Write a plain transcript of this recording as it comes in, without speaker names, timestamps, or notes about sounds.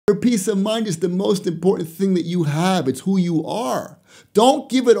Your peace of mind is the most important thing that you have. It's who you are. Don't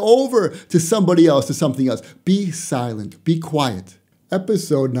give it over to somebody else, to something else. Be silent. Be quiet.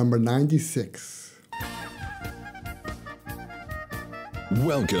 Episode number 96.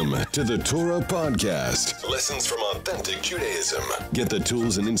 Welcome to the Torah Podcast. Lessons from authentic Judaism. Get the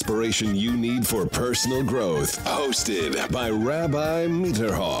tools and inspiration you need for personal growth. Hosted by Rabbi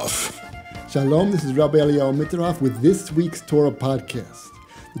Mitterhoff. Shalom, this is Rabbi Eliyahu Mitterhoff with this week's Torah Podcast.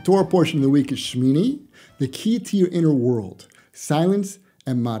 The Torah portion of the week is Shemini, the key to your inner world, silence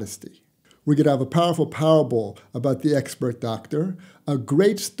and modesty. We're going to have a powerful parable about the expert doctor, a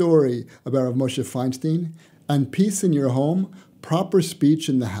great story about Rav Moshe Feinstein, and peace in your home, proper speech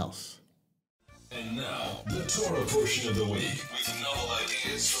in the house. And now, the Torah portion of the week with novel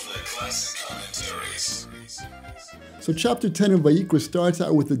ideas from the classic commentaries. So chapter 10 of Vayikra starts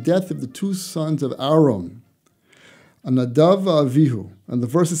out with the death of the two sons of Aaron, Nadav Avihu. And the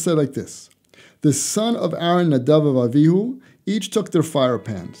verse is said like this: the son of Aaron, Nadav and Avihu, each took their fire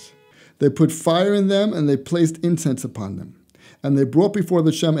pans. They put fire in them and they placed incense upon them. And they brought before the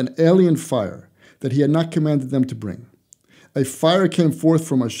Hashem an alien fire that he had not commanded them to bring. A fire came forth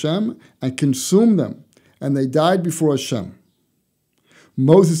from Hashem and consumed them, and they died before Hashem.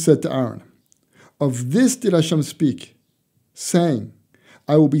 Moses said to Aaron, of this did Hashem speak, saying,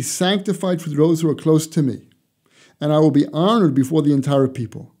 I will be sanctified for those who are close to me, and I will be honored before the entire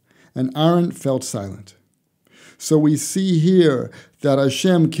people. And Aaron felt silent. So we see here that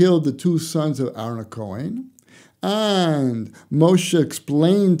Hashem killed the two sons of Aaron HaKohen, and Moshe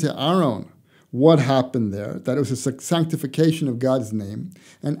explained to Aaron what happened there, that it was a sanctification of God's name,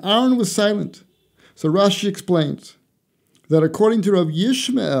 and Aaron was silent. So Rashi explains that according to Rav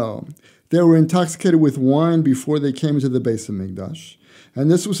Yishmael, they were intoxicated with wine before they came into the Beis HaMikdash, and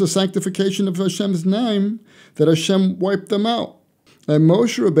this was a sanctification of Hashem's name that Hashem wiped them out. And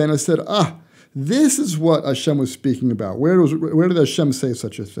Moshe Rabbeinu said, this is what Hashem was speaking about. Where did Hashem say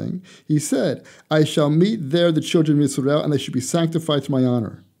such a thing? He said, I shall meet there the children of Israel, and they should be sanctified to my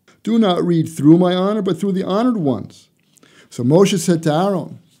honor. Do not read through my honor, but through the honored ones. So Moshe said to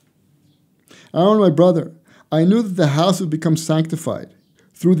Aaron, my brother, I knew that the house would become sanctified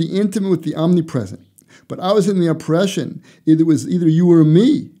through the intimate with the omnipresent. But I was in the impression it was either you or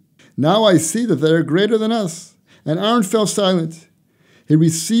me. Now I see that they are greater than us. And Aaron fell silent. He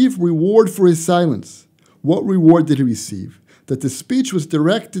received reward for his silence. What reward did he receive? That the speech was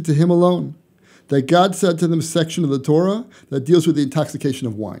directed to him alone. That God said to them, section of the Torah that deals with the intoxication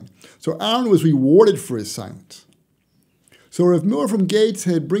of wine. So Aaron was rewarded for his silence. So Rav Miller from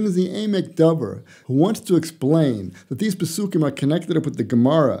Gateshead brings the Emek Dover, who wants to explain that these Pesukim are connected up with the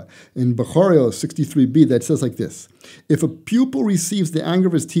Gemara in Bechoriel 63b that says like this: if a pupil receives the anger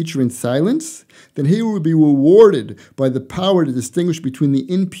of his teacher in silence, then he will be rewarded by the power to distinguish between the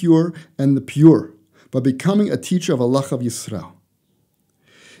impure and the pure, by becoming a teacher of Halacha of Yisrael.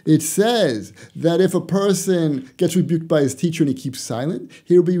 It says that if a person gets rebuked by his teacher and he keeps silent,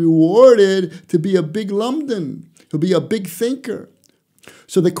 he'll be rewarded to be a big lumden. He'll be a big thinker.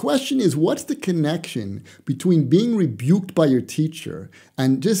 So the question is, what's the connection between being rebuked by your teacher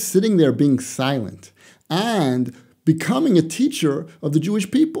and just sitting there being silent and becoming a teacher of the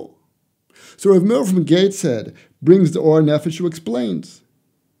Jewish people? So Rav Miller from Gateshead brings the Or Nefesh, who explains.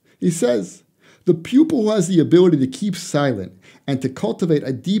 He says, the pupil who has the ability to keep silent and to cultivate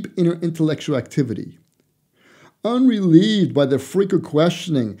a deep inner intellectual activity, unrelieved by the frequent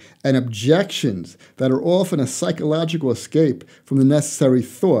questioning and objections that are often a psychological escape from the necessary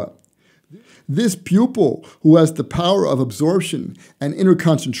thought, this pupil who has the power of absorption and inner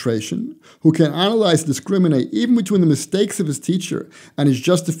concentration, who can analyze and discriminate even between the mistakes of his teacher and his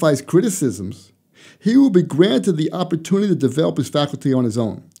justified criticisms, he will be granted the opportunity to develop his faculty on his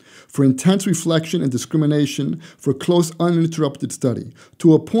own, for intense reflection and discrimination, for close, uninterrupted study,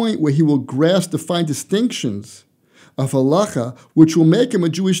 to a point where he will grasp the fine distinctions of halacha, which will make him a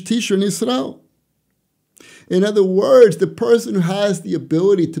Jewish teacher in Israel. In other words, the person who has the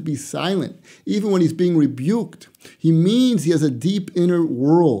ability to be silent, even when he's being rebuked, he means he has a deep inner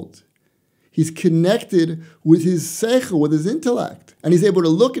world. He's connected with his seichel, with his intellect. And he's able to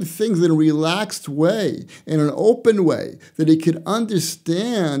look at things in a relaxed way, in an open way, that he can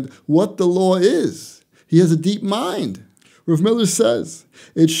understand what the law is. He has a deep mind. Rav Miller says,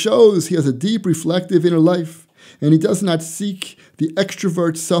 it shows he has a deep reflective inner life, and he does not seek the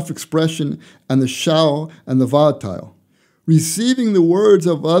extrovert self-expression and the shallow and the volatile. Receiving the words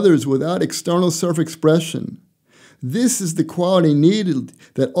of others without external self-expression, this is the quality needed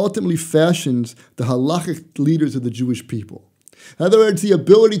that ultimately fashions the halachic leaders of the Jewish people. In other words, the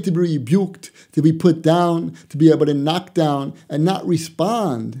ability to be rebuked, to be put down, to be able to knock down and not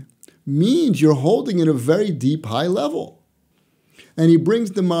respond means you're holding at a very deep, high level. And he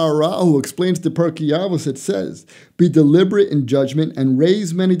brings the Maharal, who explains the Pirkei Avos, that says, be deliberate in judgment and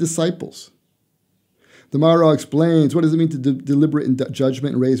raise many disciples. The Maharal explains, what does it mean to deliberate in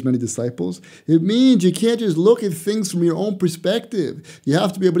judgment and raise many disciples? It means you can't just look at things from your own perspective. You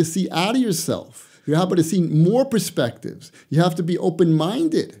have to be able to see out of yourself. You have to see more perspectives. You have to be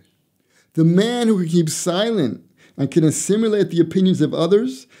open-minded. The man who can keep silent and can assimilate the opinions of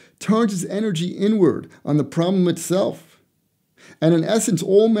others turns his energy inward on the problem itself. And in essence,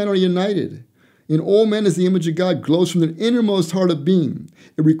 all men are united. In all men, as the image of God glows from their innermost heart of being.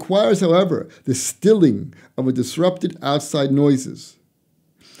 It requires, however, the stilling of a disrupted outside noises.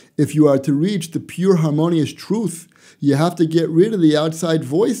 If you are to reach the pure harmonious truth, you have to get rid of the outside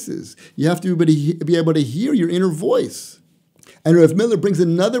voices. You have to be able to hear your inner voice. And Rav Miller brings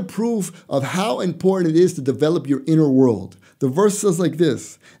another proof of how important it is to develop your inner world. The verse says like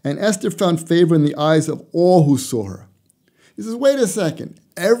this, and Esther found favor in the eyes of all who saw her. He says, wait a second.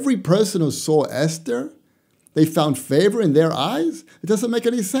 Every person who saw Esther, they found favor in their eyes? It doesn't make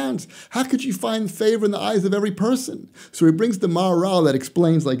any sense. How could you find favor in the eyes of every person? So he brings the Maharal that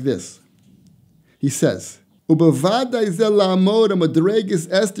explains like this. He says, for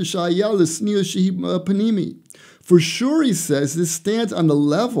sure, he says, this stands on the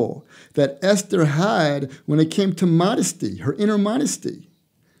level that Esther had when it came to modesty, her inner modesty.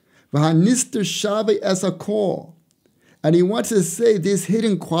 And he wants to say this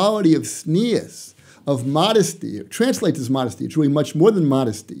hidden quality of sneas, of modesty. It translates as modesty. It's really much more than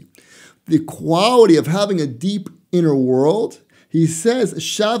modesty. The quality of having a deep inner world, he says,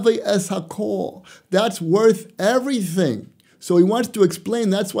 Shavei es hakol. That's worth everything. So he wants to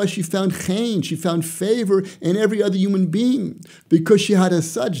explain that's why she found chen, she found favor in every other human being, because she had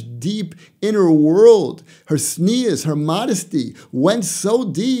such deep inner world. Her sneas, her modesty went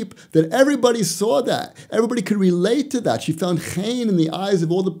so deep that everybody saw that. Everybody could relate to that. She found chen in the eyes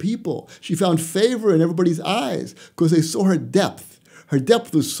of all the people. She found favor in everybody's eyes because they saw her depth. Her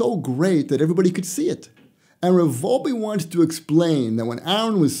depth was so great that everybody could see it. And Rav Wolbe wants to explain that when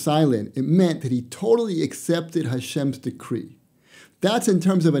Aaron was silent, it meant that he totally accepted Hashem's decree. That's in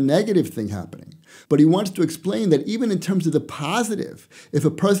terms of a negative thing happening. But he wants to explain that even in terms of the positive, if a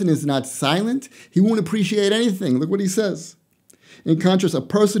person is not silent, he won't appreciate anything. Look what he says. In contrast, a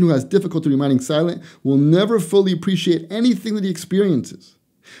person who has difficulty remaining silent will never fully appreciate anything that he experiences.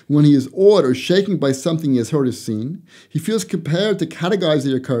 When he is awed or shaken by something he has heard or seen, he feels compelled to categorize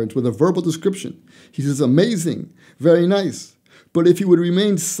the occurrence with a verbal description. He says, amazing, very nice. But if he would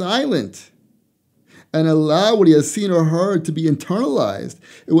remain silent and allow what he has seen or heard to be internalized,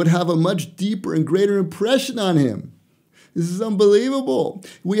 it would have a much deeper and greater impression on him. This is unbelievable.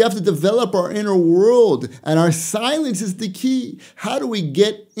 We have to develop our inner world, and our silence is the key. How do we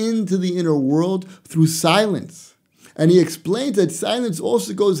get into the inner world? Through silence. And he explains that silence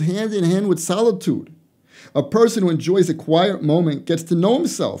also goes hand in hand with solitude. A person who enjoys a quiet moment gets to know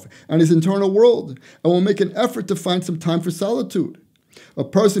himself and his internal world and will make an effort to find some time for solitude. A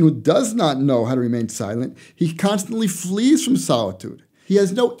person who does not know how to remain silent, he constantly flees from solitude. He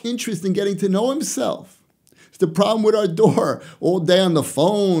has no interest in getting to know himself. It's the problem with our door. All day on the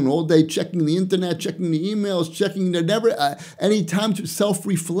phone, all day checking the internet, checking the emails, checking, there never any time to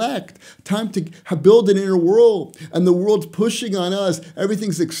self-reflect, time to build an inner world. And the world's pushing on us.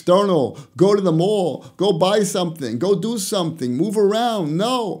 Everything's external. Go to the mall, go buy something, go do something, move around.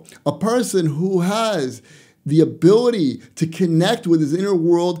 No, a person who has the ability to connect with his inner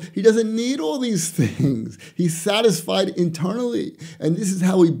world, he doesn't need all these things. He's satisfied internally. And this is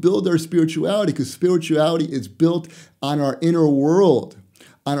how we build our spirituality, because spirituality is built on our inner world,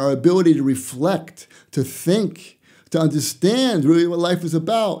 on our ability to reflect, to think, to understand really what life is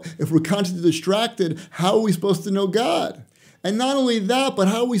about. If we're constantly distracted, how are we supposed to know God? And not only that, but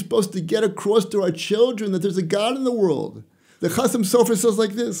how are we supposed to get across to our children that there's a God in the world? The Chasam Sofer says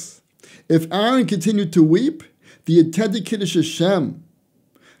like this: if Aaron continued to weep, the intended Kiddush Hashem,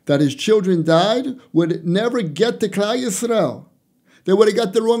 that his children died, would never get to Klal Yisrael. They would have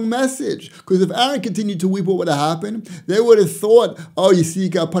got the wrong message. Because if Aaron continued to weep, what would have happened? They would have thought, oh, you see, he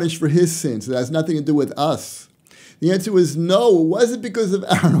got punished for his sins. So that has nothing to do with us. The answer was no. It wasn't because of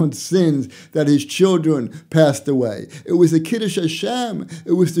Aaron's sins that his children passed away. It was the Kiddush Hashem.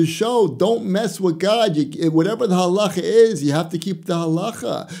 It was to show, don't mess with God. Whatever the halacha is, you have to keep the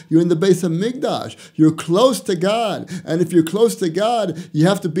halacha. You're in the Beis HaMikdash. You're close to God. And if you're close to God, you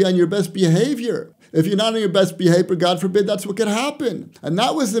have to be on your best behavior. If you're not on your best behavior, God forbid, that's what could happen. And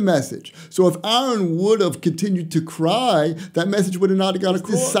that was the message. So if Aaron would have continued to cry, that message would have not gone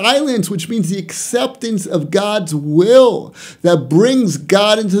across. The silence, which means the acceptance of God's will that brings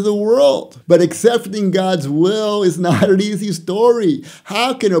God into the world. But accepting God's will is not an easy story.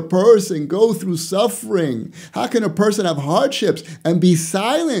 How can a person go through suffering? How can a person have hardships and be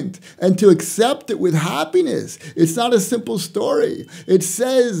silent and to accept it with happiness? It's not a simple story. It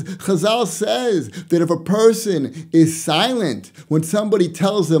says, Chazal says, that if a person is silent when somebody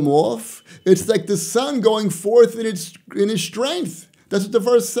tells them off, it's like the sun going forth in its strength. That's what the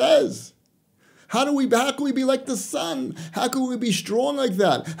verse says. How can we be like the sun? How can we be strong like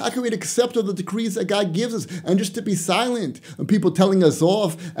that? How can we accept all the decrees that God gives us and just to be silent? And people telling us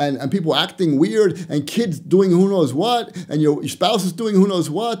off and people acting weird and kids doing who knows what and your spouse is doing who knows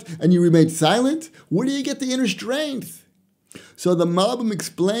what and you remain silent? Where do you get the inner strength? So the Malbim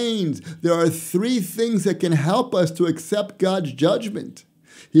explains there are three things that can help us to accept God's judgment.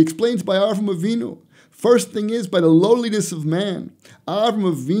 He explains by Avram Avinu. First thing is by the lowliness of man.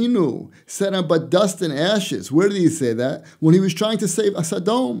 Avram Avinu said on but dust and ashes. Where did he say that? When he was trying to save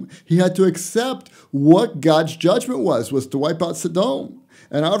Sodom. He had to accept what God's judgment was to wipe out Sodom.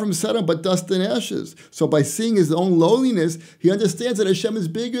 And Avram said on but dust and ashes. So by seeing his own lowliness, he understands that Hashem is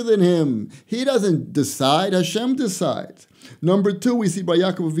bigger than him. He doesn't decide, Hashem decides. Number two, we see by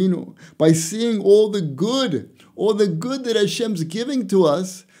Yaakov Avinu, by seeing all the good that Hashem's giving to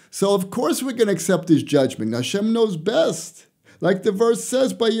us. So of course we're going to accept his judgment. Hashem knows best. Like the verse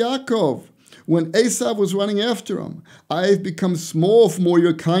says by Yaakov, when Esav was running after him, I have become small from all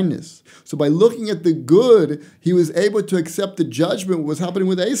your kindness. So by looking at the good, he was able to accept the judgment what was happening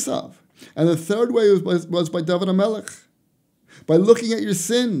with Esav. And the third way was by David HaMelech. By looking at your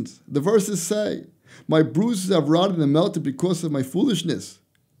sins, the verses say, my bruises have rotted and melted because of my foolishness.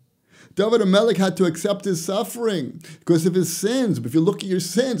 David HaMelech had to accept his suffering because of his sins. But if you look at your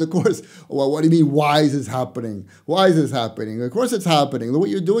sins, of course, well, what do you mean, why is this happening? Why is this happening? Of course it's happening. Look what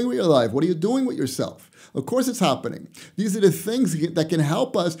you're doing with your life. What are you doing with yourself? Of course it's happening. These are the things that can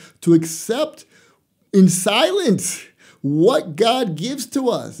help us to accept in silence what God gives to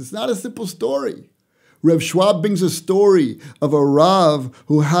us. It's not a simple story. Rev Schwab brings a story of a Rav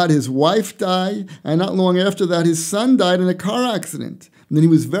who had his wife die, and not long after that, his son died in a car accident. And then he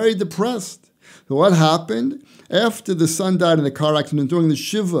was very depressed. So what happened? After the son died in the car accident during the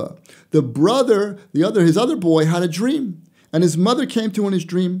Shiva, the brother, his other boy, had a dream. And his mother came to him in his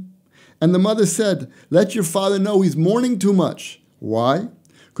dream. And the mother said, let your father know he's mourning too much. Why?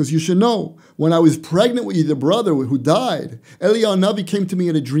 Because you should know, when I was pregnant with the brother who died, Eliyahu Navi came to me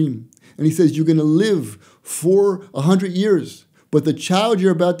in a dream. And he says, you're going to live for 100 years. But the child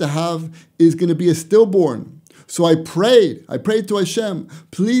you're about to have is going to be a stillborn. So I prayed to Hashem,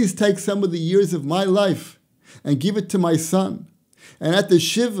 please take some of the years of my life and give it to my son. And at the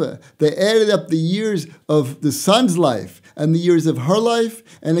Shiva, they added up the years of the son's life and the years of her life,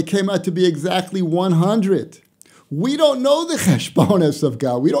 and it came out to be exactly 100. We don't know the cheshbonos of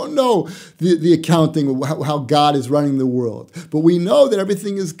God. We don't know the accounting of how God is running the world. But we know that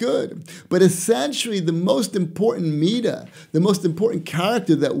everything is good. But essentially, the most important midah, the most important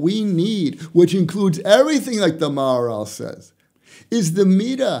character that we need, which includes everything like the Maharal says, is the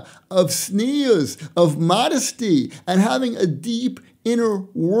midah of tznius, of modesty, and having a deep inner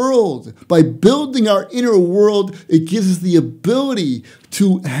world. By building our inner world, it gives us the ability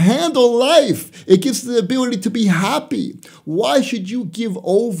to handle life. It gives us the ability to be happy. Why should you give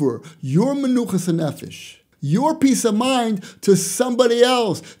over your menuchas nefesh, your peace of mind, to somebody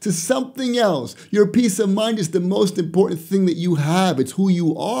else, to something else? Your peace of mind is the most important thing that you have. It's who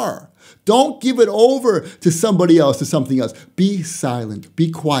you are. Don't give it over to somebody else, to something else. Be silent.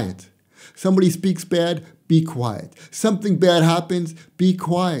 Be quiet. Somebody speaks bad, be quiet. Something bad happens, be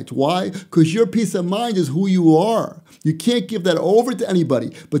quiet. Why? Because your peace of mind is who you are. You can't give that over to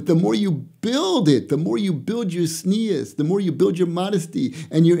anybody. But the more you build it, the more you build your tznius, the more you build your modesty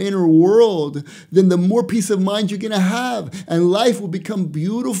and your inner world, then the more peace of mind you're going to have. And life will become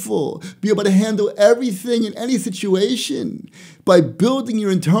beautiful. Be able to handle everything in any situation. By building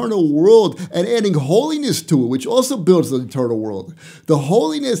your internal world and adding holiness to it, which also builds the internal world. The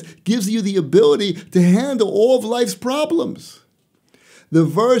holiness gives you the ability to handle all of life's problems. The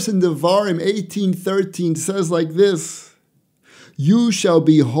verse in Devarim 18:13 says like this, you shall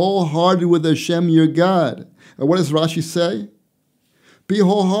be wholehearted with Hashem your God. And what does Rashi say? Be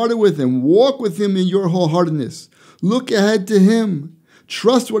wholehearted with him. Walk with him in your wholeheartedness. Look ahead to him.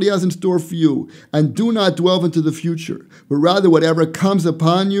 Trust what he has in store for you, and do not dwell into the future, but rather whatever comes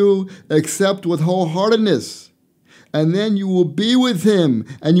upon you, accept with wholeheartedness. And then you will be with him,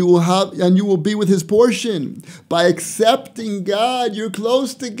 and you will be with his portion. By accepting God, you're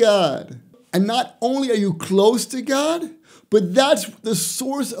close to God. And not only are you close to God, but that's the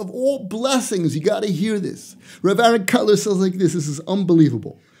source of all blessings. You got to hear this. Rav Aaron Cutler says like this is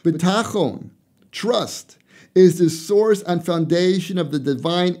unbelievable. Bitachon, trust, is the source and foundation of the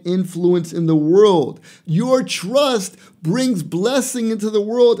divine influence in the world. Your trust brings blessing into the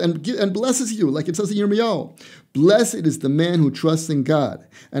world and blesses you, like it says in Yirmiyahu. Blessed is the man who trusts in God.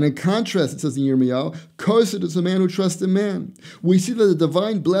 And in contrast, it says in Yirmiyahu, cursed is the man who trusts in man. We see that the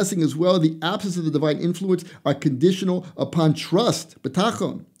divine blessing as well, the absence of the divine influence, are conditional upon trust,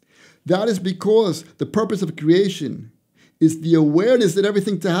 betachon. That is because the purpose of creation is the awareness that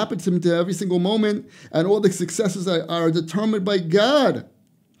everything to happen to him to every single moment, and all the successes are determined by God.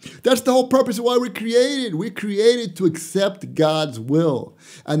 That's the whole purpose of why we're created. We're created to accept God's will.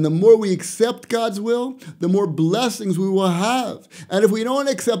 And the more we accept God's will, the more blessings we will have. And if we don't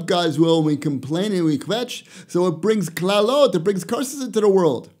accept God's will, we complain and we kvetch, so it brings klalot, it brings curses into the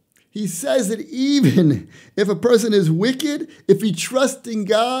world. He says that even if a person is wicked, if he trusts in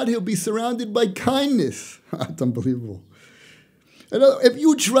God, he'll be surrounded by kindness. That's unbelievable. If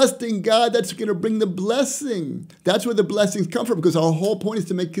you trust in God, that's going to bring the blessing. That's where the blessings come from, because our whole point is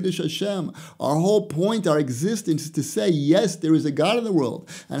to make Kiddush Hashem. Our whole point, our existence, is to say, yes, there is a God in the world.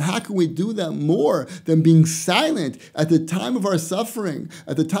 And how can we do that more than being silent at the time of our suffering,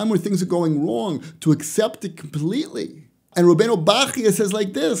 at the time where things are going wrong, to accept it completely? And Rabbeinu Bachya says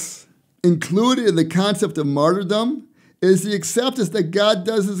like this, included in the concept of martyrdom is the acceptance that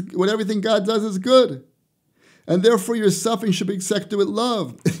everything God does is good. And therefore your suffering should be accepted with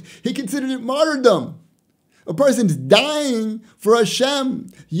love. He considered it martyrdom. A person's dying for Hashem.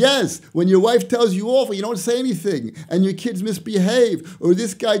 Yes, when your wife tells you off and you don't say anything, and your kids misbehave, or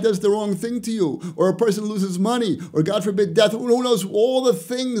this guy does the wrong thing to you, or a person loses money, or God forbid death, who knows all the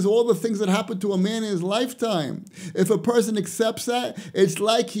things that happen to a man in his lifetime. If a person accepts that, it's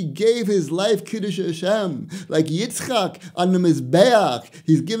like he gave his life Kiddush Hashem. Like Yitzchak on the Mizbeach,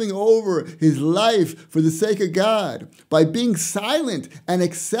 he's giving over his life for the sake of God. By being silent and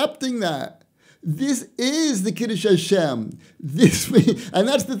accepting that, this is the Kiddush Hashem. And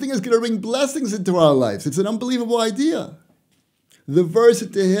that's the thing that's going to bring blessings into our lives. It's an unbelievable idea. The verse at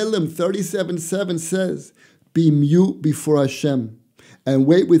Tehillim 37:7 says, be mute before Hashem and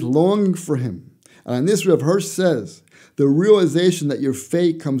wait with longing for him. And on this, Rav Hirsch says, the realization that your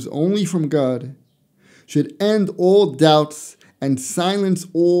fate comes only from God should end all doubts and silence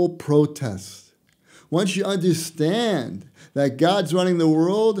all protests. Once you understand that God's running the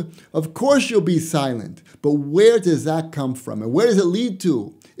world, of course you'll be silent. But where does that come from? And where does it lead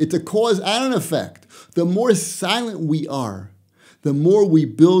to? It's a cause and an effect. The more silent we are, the more we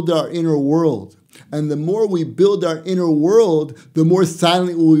build our inner world. And the more we build our inner world, the more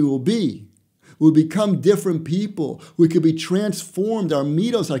silent we will be. We'll become different people. We could be transformed. Our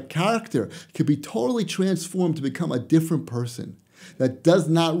midos, our character, could be totally transformed to become a different person that does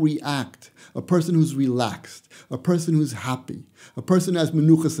not react. A person who's relaxed, a person who's happy, a person who has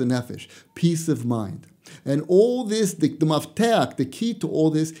menuchas nefesh, peace of mind. And all this, the mafteach, the key to all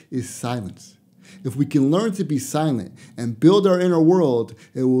this is silence. If we can learn to be silent and build our inner world,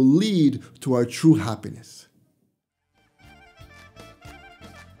 it will lead to our true happiness.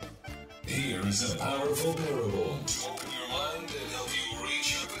 Here's a powerful parable to open your mind and help you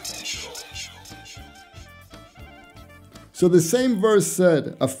reach your potential. So the same verse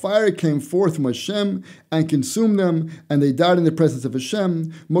said, a fire came forth from Hashem and consumed them, and they died in the presence of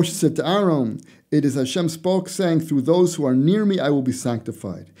Hashem. Moshe said to Aaron, it is Hashem spoke, saying, through those who are near me I will be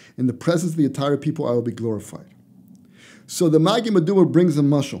sanctified. In the presence of the entire people I will be glorified. So the Magi Medumah brings a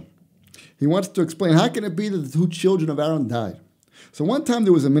mashal. He wants to explain, how can it be that the two children of Aaron died? So one time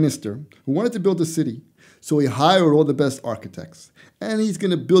there was a minister who wanted to build a city. So he hired all the best architects. And he's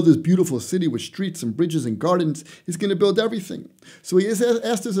going to build this beautiful city with streets and bridges and gardens. He's going to build everything. So he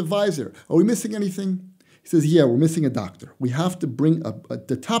asked his advisor, are we missing anything? He says, yeah, we're missing a doctor. We have to bring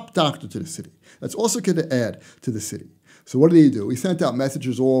the top doctor to the city. That's also going to add to the city. So what did he do? He sent out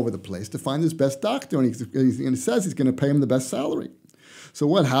messengers all over the place to find his best doctor. And he says he's going to pay him the best salary. So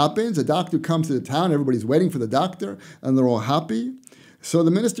what happens? A doctor comes to the town. Everybody's waiting for the doctor. And they're all happy. So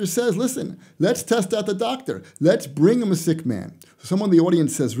the minister says, listen, let's test out the doctor. Let's bring him a sick man. So someone in the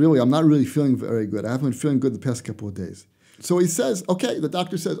audience says, really, I'm not really feeling very good. I haven't been feeling good the past couple of days. So he says, okay, the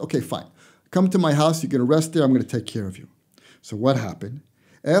doctor says, okay, fine. Come to my house. You can rest there. I'm going to take care of you. So what happened?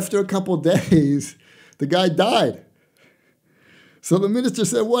 After a couple of days, the guy died. So the minister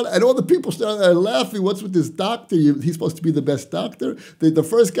said, what? And all the people started there laughing. What's with this doctor? He's supposed to be the best doctor. The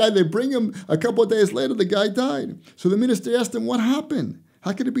first guy they bring him, a couple of days later, the guy died. So the minister asked him, what happened?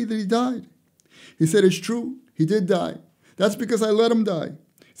 How could it be that he died? He said, it's true. He did die. That's because I let him die.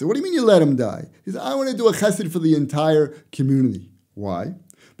 He said, what do you mean you let him die? He said, I want to do a chesed for the entire community. Why?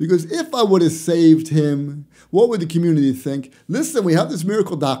 Because if I would have saved him, what would the community think? Listen, we have this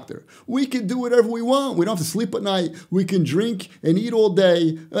miracle doctor. We can do whatever we want. We don't have to sleep at night. We can drink and eat all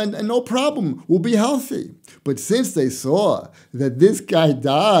day, and no problem. We'll be healthy. But since they saw that this guy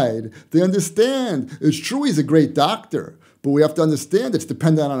died, they understand. It's true he's a great doctor, but we have to understand it's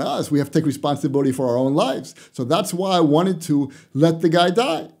dependent on us. We have to take responsibility for our own lives. So that's why I wanted to let the guy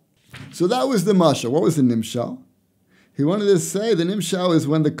die. So that was the Moshe. What was the Nimshal? He wanted to say the Nimshal is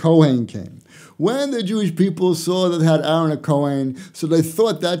when the Kohen came. When the Jewish people saw that they had Aaron a Kohen, so they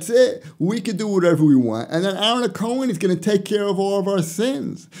thought, that's it. We can do whatever we want. And then Aaron a Kohen is going to take care of all of our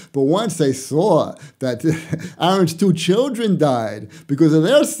sins. But once they saw that Aaron's 2 children died because of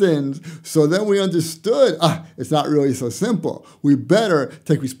their sins, so then we understood, it's not really so simple. We better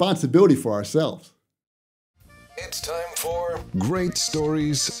take responsibility for ourselves. It's time for Great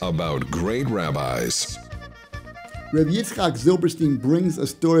Stories About Great Rabbis. Reb Yitzchak Zilberstein brings a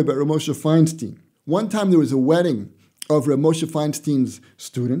story about Reb Moshe Feinstein. One time there was a wedding of Reb Moshe Feinstein's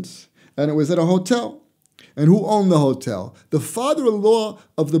students, and it was at a hotel. And who owned the hotel? The father-in-law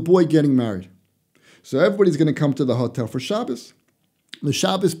of the boy getting married. So everybody's going to come to the hotel for Shabbos. The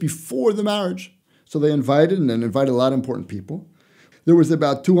Shabbos before the marriage. So they invited a lot of important people. There was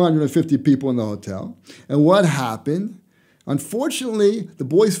about 250 people in the hotel. And what happened? Unfortunately, the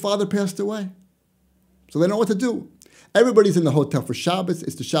boy's father passed away. So they know what to do. Everybody's in the hotel for Shabbos.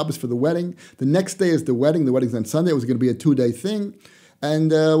 It's the Shabbos for the wedding. The next day is the wedding. The wedding's on Sunday. It was going to be a 2-day thing.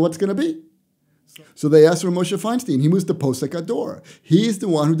 And what's going to be? So they asked Rav Moshe Feinstein. He was the posek ador. He's the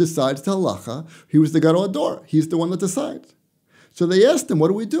one who decides the halacha. He was the gadol ador. He's the one that decides. So they asked him, what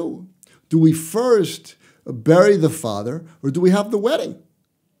do we do? Do we first bury the father, or do we have the wedding?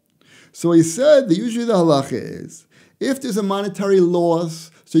 So he said that usually the halacha is, if there's a monetary loss,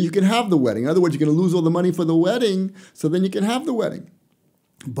 so you can have the wedding. In other words, you're going to lose all the money for the wedding, so then you can have the wedding.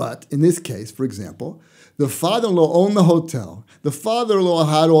 But in this case, for example, the father-in-law owned the hotel. The father-in-law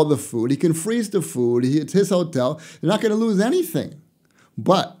had all the food. He can freeze the food. It's his hotel. They're not going to lose anything.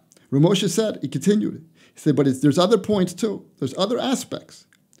 But Rav Moshe said, he continued, he said, but there's other points too. There's other aspects.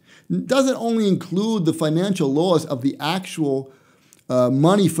 It doesn't only include the financial loss of the actual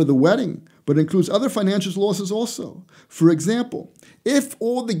money for the wedding, but it includes other financial losses also. For example, if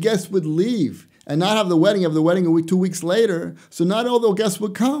all the guests would leave and not have the wedding a week, 2 weeks later, so not all the guests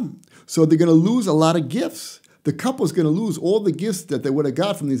would come. So they're going to lose a lot of gifts. The couple's going to lose all the gifts that they would have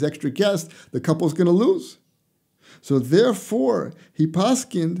got from these extra guests. The couple's going to lose. So therefore, he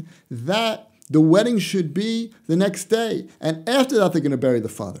paskined that the wedding should be the next day. And after that, they're going to bury the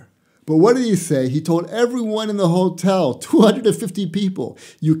father. But what did he say? He told everyone in the hotel, 250 people,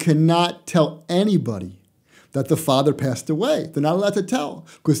 you cannot tell anybody that the father passed away. They're not allowed to tell,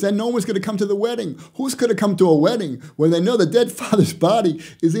 because then no one's going to come to the wedding. Who's going to come to a wedding when they know the dead father's body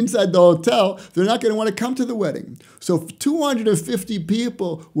is inside the hotel? They're not going to want to come to the wedding. So 250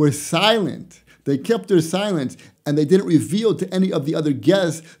 people were silent. They kept their silence, and they didn't reveal to any of the other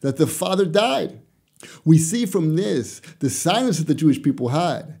guests that the father died. We see from this the silence that the Jewish people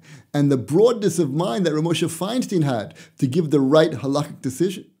had and the broadness of mind that Rav Moshe Feinstein had to give the right halakhic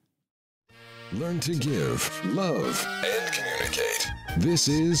decision. Learn to give, love, and communicate. This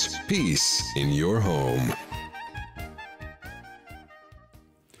is Peace in Your Home.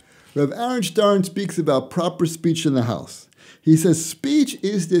 Rav Aaron Stern speaks about proper speech in the house. He says speech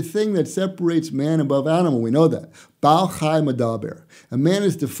is the thing that separates man above animal. We know that. Baal chai medaber. A man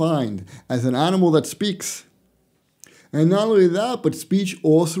is defined as an animal that speaks. And not only that, but speech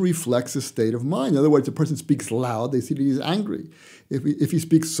also reflects a state of mind. In other words, a person speaks loud, they see that he's angry. If he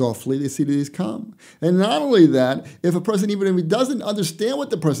speaks softly, they see that he's calm. And not only that, if a person, even if he doesn't understand what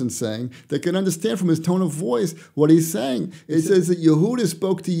the person's saying, they can understand from his tone of voice what he's saying. It says that Yehuda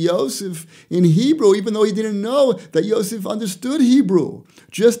spoke to Yosef in Hebrew, even though he didn't know that Yosef understood Hebrew,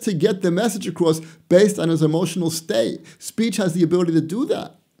 just to get the message across based on his emotional state. Speech has the ability to do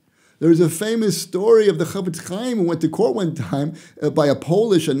that. There's a famous story of the Chavetz Chaim who went to court one time by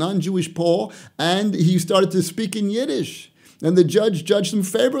a non-Jewish Pole, and he started to speak in Yiddish. And the judge judged him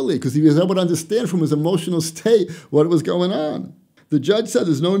favorably because he was able to understand from his emotional state what was going on. The judge said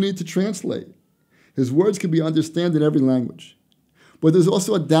there's no need to translate. His words can be understood in every language. But there's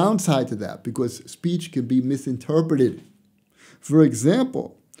also a downside to that because speech can be misinterpreted. For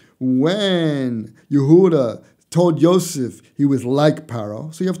example, when Yehuda told Yosef he was like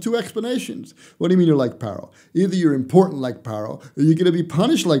Paro. So you have two explanations. What do you mean you're like Paro? Either you're important like Paro, or you're going to be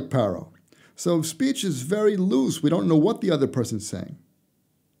punished like Paro. So speech is very loose. We don't know what the other person's saying.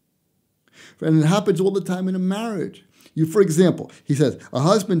 And it happens all the time in a marriage. For example, he says, a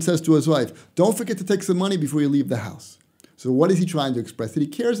husband says to his wife, don't forget to take some money before you leave the house. So what is he trying to express? That he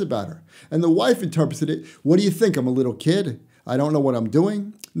cares about her. And the wife interprets it, what do you think? I'm a little kid. I don't know what I'm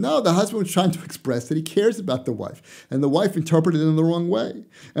doing. No, the husband was trying to express that he cares about the wife. And the wife interpreted it in the wrong way.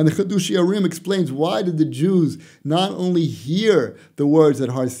 And the Chidush Yarim explains why did the Jews not only hear the words at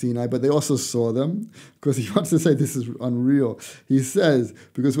Har Sinai, but they also saw them? Because he wants to say this is unreal. He says,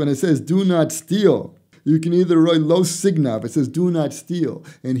 because when it says, do not steal, you can either write lo signav, it says do not steal.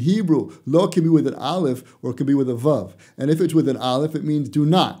 In Hebrew, lo can be with an aleph or it can be with a vav. And if it's with an aleph, it means do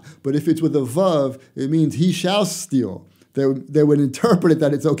not. But if it's with a vav, it means he shall steal. They would interpret it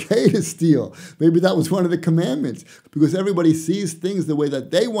that it's okay to steal. Maybe that was one of the commandments, because everybody sees things the way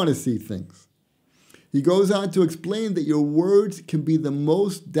that they want to see things. He goes on to explain that your words can be the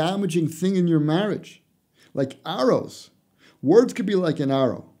most damaging thing in your marriage, like arrows. Words could be like an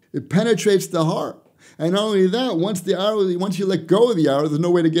arrow. It penetrates the heart. And not only that, once you let go of the arrow, there's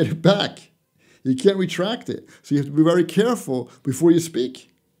no way to get it back. You can't retract it. So you have to be very careful before you speak.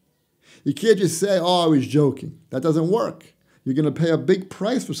 You can't just say, oh, I was joking. That doesn't work. You're going to pay a big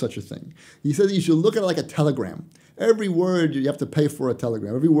price for such a thing. He said you should look at it like a telegram. Every word you have to pay for a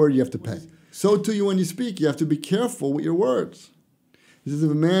telegram. Every word you have to pay. So too when you speak, you have to be careful with your words. He says if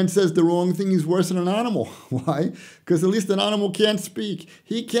a man says the wrong thing, he's worse than an animal. Why? Because at least an animal can't speak.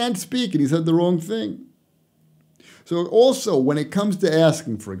 He can't speak and he said the wrong thing. So also, when it comes to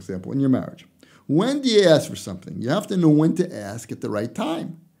asking, for example, in your marriage, when do you ask for something? You have to know when to ask at the right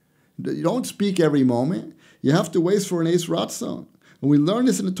time. You don't speak every moment. You have to wait for an Eis Ratzon. And we learn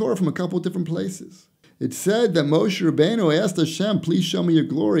this in the Torah from a couple of different places. It said that Moshe Rabbeinu asked Hashem, please show me your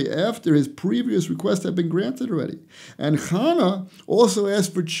glory, after his previous request had been granted already. And Hannah also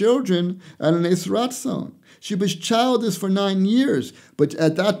asked for children at an Eis Ratzon. She was childless for 9 years, but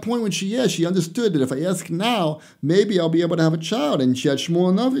at that point when she asked, she understood that if I ask now, maybe I'll be able to have a child, and she had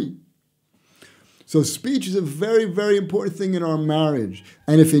Shmuel Navi. So speech is a very, very important thing in our marriage.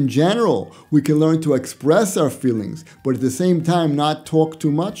 And if in general we can learn to express our feelings, but at the same time not talk too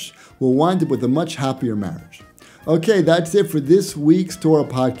much, we'll wind up with a much happier marriage. Okay, that's it for this week's Torah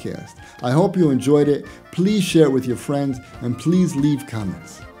podcast. I hope you enjoyed it. Please share it with your friends, and please leave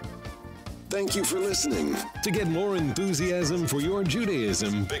comments. Thank you for listening. To get more enthusiasm for your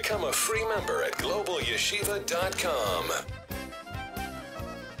Judaism, become a free member at globalyeshiva.com.